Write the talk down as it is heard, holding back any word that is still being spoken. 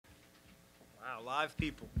got live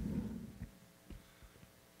people.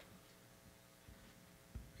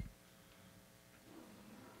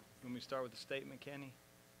 You want me to start with a statement, Kenny?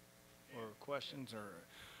 Or questions?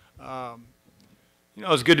 Or,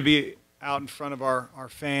 it's good to be out in front of our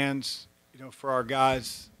fans, for our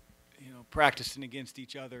guys, practicing against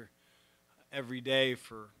each other every day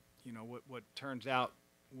for, what turns out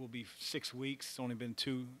will be 6 weeks. It's only been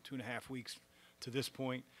two and a half weeks to this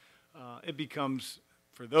point. It becomes,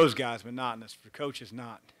 for those guys, monotonous. For coaches,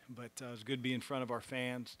 not. But it's good to be in front of our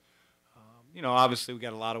fans. Obviously we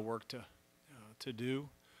got a lot of work to do.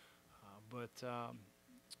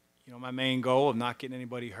 My main goal of not getting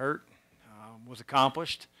anybody hurt was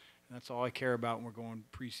accomplished. And that's all I care about when we're going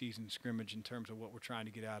preseason scrimmage in terms of what we're trying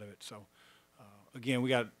to get out of it. So, again, we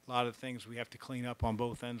got a lot of things we have to clean up on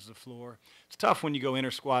both ends of the floor. It's tough when you go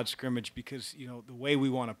inter-squad scrimmage because, the way we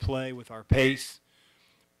want to play with our pace,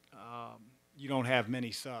 you don't have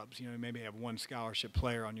many subs. You maybe have one scholarship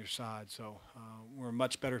player on your side. So we're in a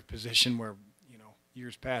much better position where,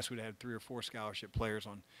 years past we'd have had 3 or 4 scholarship players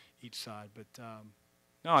on each side. But,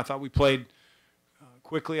 no, I thought we played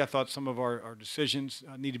quickly. I thought some of our decisions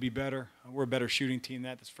need to be better. We're a better shooting team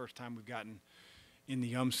than that. This is the first time we've gotten in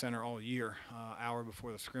the Center all year, hour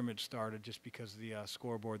before the scrimmage started, just because of the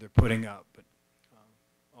scoreboard they're putting up. But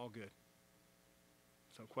all good.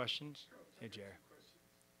 So questions? Hey, Jerry.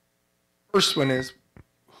 First one is,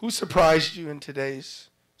 who surprised you in today's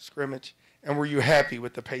scrimmage, and were you happy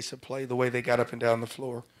with the pace of play, the way they got up and down the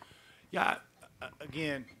floor? Yeah,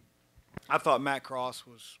 again, I thought Matt Cross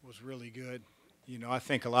was really good. I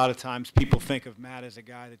think a lot of times people think of Matt as a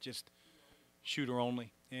guy that just shooter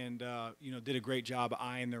only, and did a great job of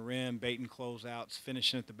eyeing the rim, baiting closeouts,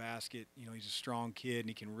 finishing at the basket. He's a strong kid and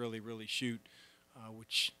he can really, really shoot,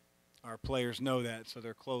 which our players know that. So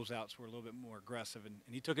their closeouts were a little bit more aggressive, and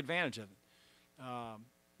he took advantage of it.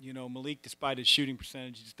 Malik, despite his shooting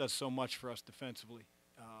percentage, he just does so much for us defensively.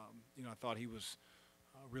 I thought he was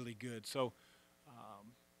really good. So.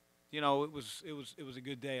 It was a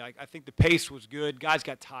good day. I think the pace was good. Guys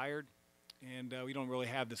got tired, and we don't really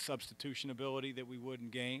have the substitution ability that we would in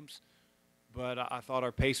games. But I thought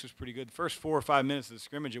our pace was pretty good. The first 4 or 5 minutes of the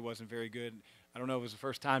scrimmage, it wasn't very good. I don't know if it was the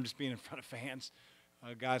first time just being in front of fans.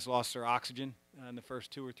 Guys lost their oxygen in the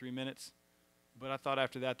first 2 or 3 minutes. But I thought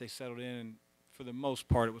after that they settled in, and for the most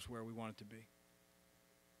part it was where we wanted to be.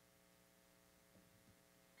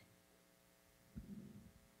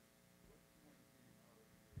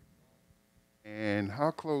 And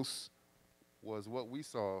how close was what we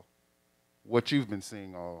saw, what you've been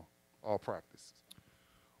seeing all practice?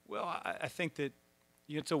 Well, I think that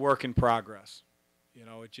it's a work in progress.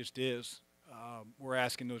 It just is. We're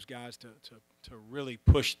asking those guys to really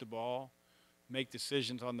push the ball, make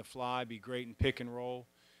decisions on the fly, be great in pick and roll.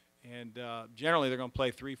 And generally they're going to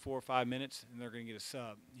play 3, 4, 5 minutes, and they're going to get a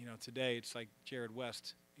sub. Today it's like Jared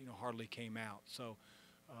West, hardly came out. So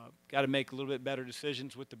got to make a little bit better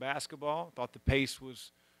decisions with the basketball. Thought the pace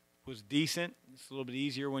was decent. It's a little bit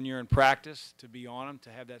easier when you're in practice to be on them,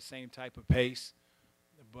 to have that same type of pace.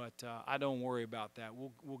 But I don't worry about that.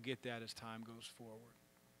 We'll get that as time goes forward.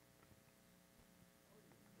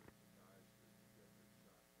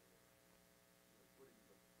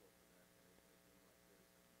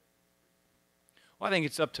 Well, I think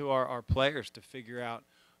it's up to our players to figure out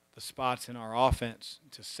the spots in our offense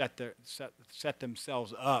to set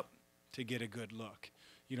themselves up to get a good look.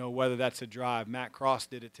 Whether that's a drive. Matt Cross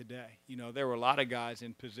did it today. There were a lot of guys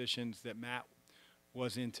in positions that Matt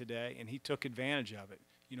was in today, and he took advantage of it.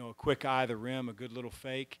 A quick eye of the rim, a good little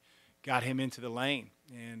fake, got him into the lane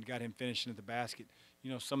and got him finishing at the basket.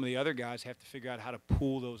 Some of the other guys have to figure out how to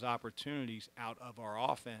pull those opportunities out of our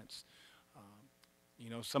offense.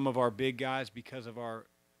 Some of our big guys, because of our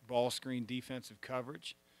ball screen defensive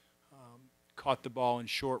coverage, caught the ball in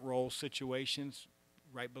short roll situations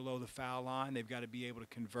right below the foul line. They've got to be able to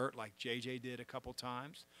convert like JJ did a couple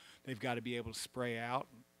times. They've got to be able to spray out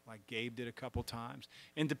like Gabe did a couple times.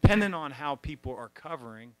 And depending on how people are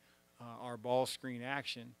covering our ball screen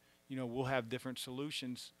action, we'll have different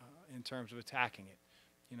solutions in terms of attacking it.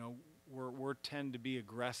 We tend to be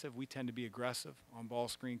aggressive. We tend to be aggressive on ball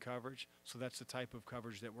screen coverage, so that's the type of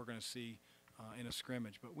coverage that we're going to see in a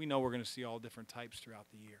scrimmage. But we know we're going to see all different types throughout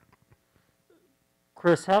the year.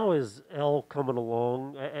 Chris, how is L coming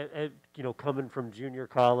along? Coming from junior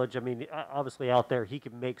college. I mean, obviously out there he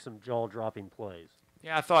can make some jaw-dropping plays.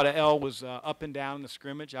 Yeah, I thought L was up and down in the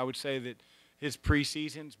scrimmage. I would say that his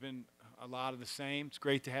preseason's been a lot of the same. It's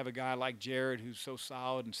great to have a guy like Jared who's so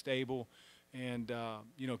solid and stable, and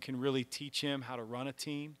can really teach him how to run a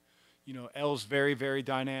team. You know, L's very, very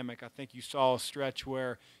dynamic. I think you saw a stretch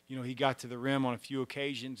where, you know, he got to the rim on a few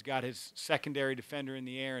occasions, got his secondary defender in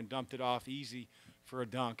the air and dumped it off easy for a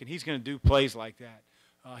dunk. And he's going to do plays like that.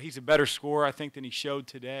 He's a better scorer, I think, than he showed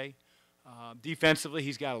today. Defensively,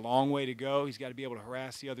 he's got a long way to go. He's got to be able to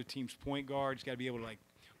harass the other team's point guard. He's got to be able to, like,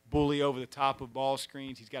 bully over the top of ball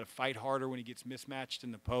screens. He's got to fight harder when he gets mismatched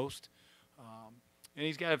in the post. And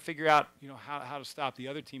he's got to figure out, you know, how to stop the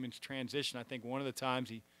other team in transition. I think one of the times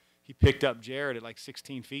he picked up Jared at like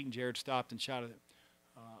 16 feet, and Jared stopped and shot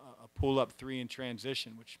a pull-up three in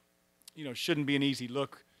transition, which, you know, shouldn't be an easy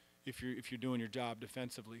look if you're doing your job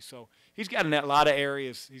defensively. So he's got a lot of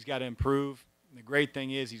areas he's got to improve. And the great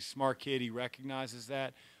thing is he's a smart kid. He recognizes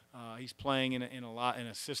that. He's playing in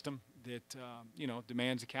a system that you know,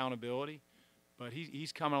 demands accountability, but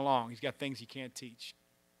he's coming along. He's got things he can't teach.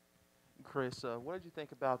 Chris, what did you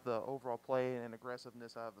think about the overall play and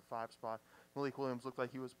aggressiveness out of the 5 spot? Malik Williams looked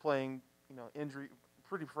like he was playing, you know, injury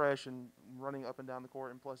pretty fresh and running up and down the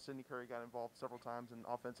court, and plus Sidney Curry got involved several times in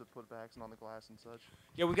offensive putbacks and on the glass and such.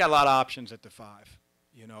 Yeah, we've got a lot of options at the 5.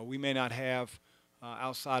 You know, we may not have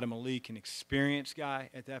outside of Malik an experienced guy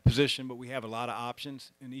at that position, but we have a lot of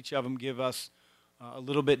options, and each of them give us a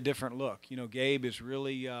little bit different look. You know, Gabe is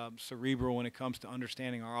really cerebral when it comes to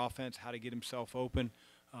understanding our offense, how to get himself open.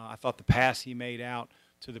 I thought the pass he made out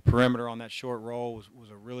to the perimeter on that short roll was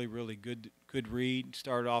a really, really good read.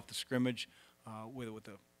 Started off the scrimmage with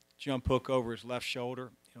a jump hook over his left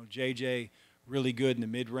shoulder. You know, JJ really good in the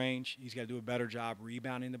mid-range. He's got to do a better job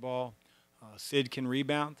rebounding the ball. Sid can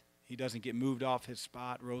rebound. He doesn't get moved off his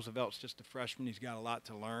spot. Roosevelt's just a freshman. He's got a lot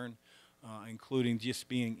to learn, including just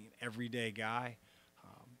being an everyday guy.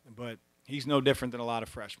 But he's no different than a lot of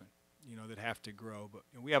freshmen, you know, that have to grow. But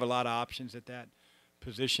you know, we have a lot of options at that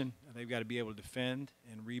position. They've got to be able to defend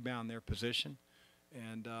and rebound their position.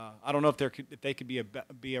 And I don't know if they could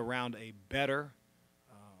be around a better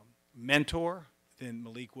mentor than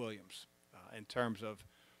Malik Williams in terms of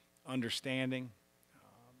understanding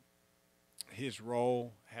his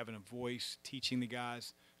role, having a voice, teaching the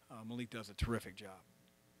guys. Malik does a terrific job.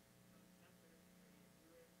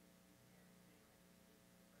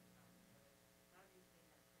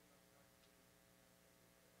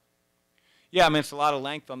 Yeah, I mean, it's a lot of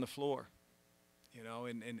length on the floor, you know,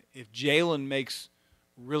 and if Jalen makes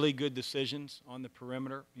really good decisions on the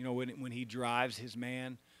perimeter, you know, when he drives his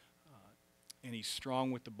man and he's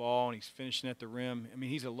strong with the ball and he's finishing at the rim, I mean,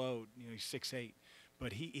 he's a load, you know, he's 6'8",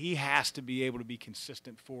 but he has to be able to be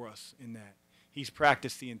consistent for us in that. He's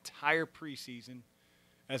practiced the entire preseason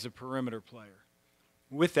as a perimeter player.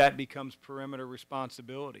 With that becomes perimeter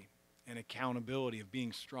responsibility and accountability of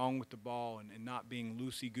being strong with the ball and not being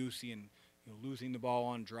loosey-goosey and, you know, losing the ball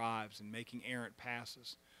on drives and making errant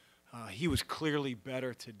passes. He was clearly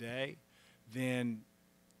better today than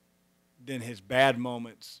his bad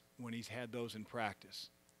moments when he's had those in practice.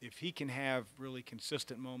 If he can have really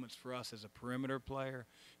consistent moments for us as a perimeter player,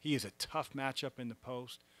 he is a tough matchup in the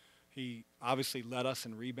post. He obviously led us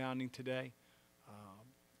in rebounding today.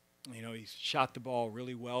 You know, he's shot the ball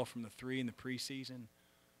really well from the 3 in the preseason,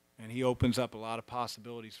 and he opens up a lot of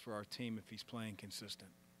possibilities for our team if he's playing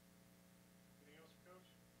consistent.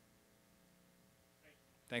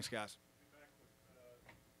 Thanks, guys.